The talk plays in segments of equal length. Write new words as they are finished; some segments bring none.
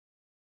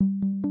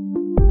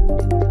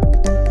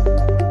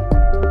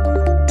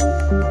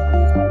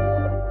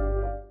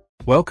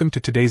Welcome to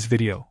today's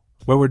video,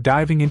 where we're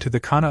diving into the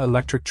Kana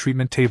Electric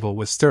treatment table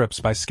with Stirrups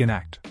by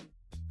SkinAct.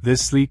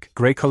 This sleek,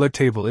 gray-colored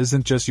table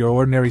isn't just your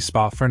ordinary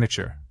spa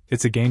furniture,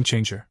 it's a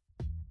game-changer.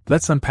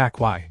 Let's unpack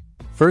why.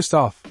 First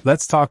off,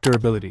 let's talk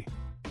durability.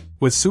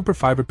 With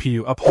superfiber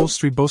PU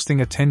upholstery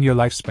boasting a 10-year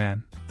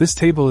lifespan, this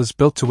table is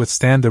built to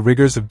withstand the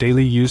rigors of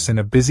daily use in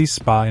a busy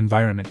spa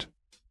environment.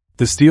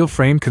 The steel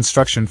frame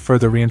construction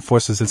further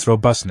reinforces its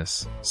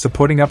robustness,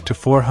 supporting up to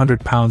 400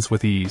 pounds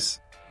with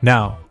ease.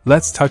 Now,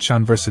 let's touch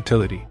on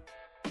versatility.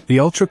 The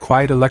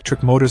ultra-quiet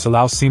electric motors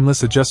allow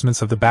seamless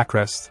adjustments of the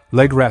backrest,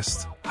 leg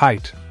rest,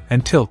 height,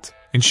 and tilt,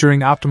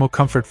 ensuring optimal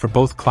comfort for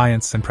both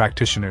clients and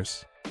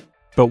practitioners.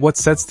 But what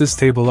sets this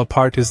table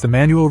apart is the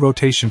manual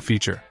rotation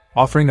feature,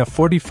 offering a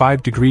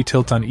 45-degree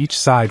tilt on each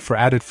side for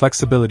added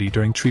flexibility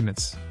during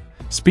treatments.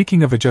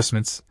 Speaking of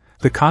adjustments,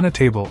 the Kana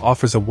table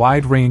offers a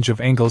wide range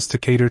of angles to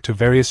cater to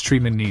various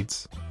treatment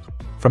needs.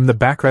 From the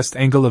backrest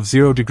angle of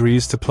 0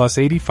 degrees to plus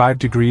 85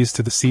 degrees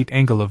to the seat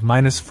angle of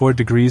minus 4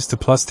 degrees to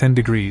plus 10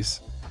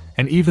 degrees,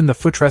 and even the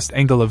footrest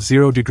angle of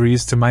 0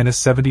 degrees to minus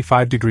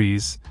 75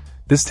 degrees,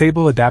 this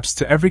table adapts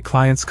to every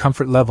client's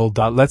comfort level.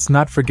 Let's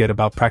not forget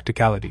about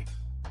practicality.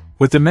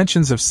 With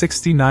dimensions of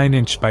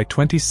 69-inch by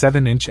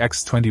 27-inch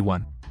x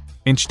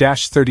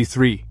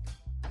 21-inch-33,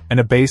 and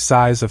a base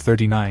size of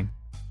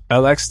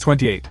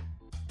 39L/28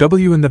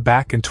 W in the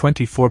back and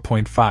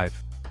 24.5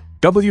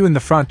 W in the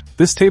front,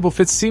 this table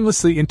fits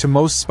seamlessly into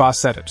most spa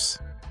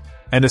setups.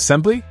 And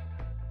assembly?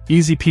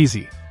 Easy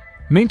peasy.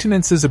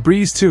 Maintenance is a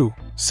breeze too,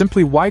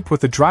 simply wipe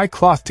with a dry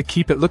cloth to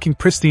keep it looking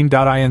pristine.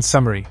 In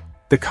summary,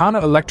 the Kana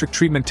Electric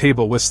treatment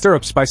table with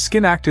Stirrups by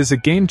SkinAct is a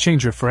game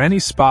changer for any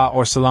spa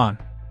or salon.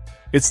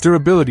 Its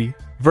durability,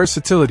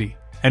 versatility,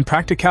 and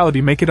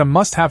practicality make it a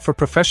must-have for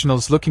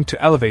professionals looking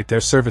to elevate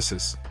their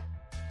services.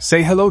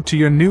 Say hello to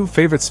your new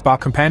favorite spa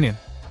companion.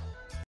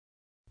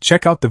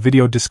 Check out the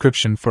video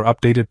description for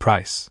updated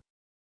price.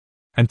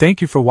 And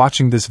thank you for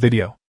watching this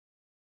video.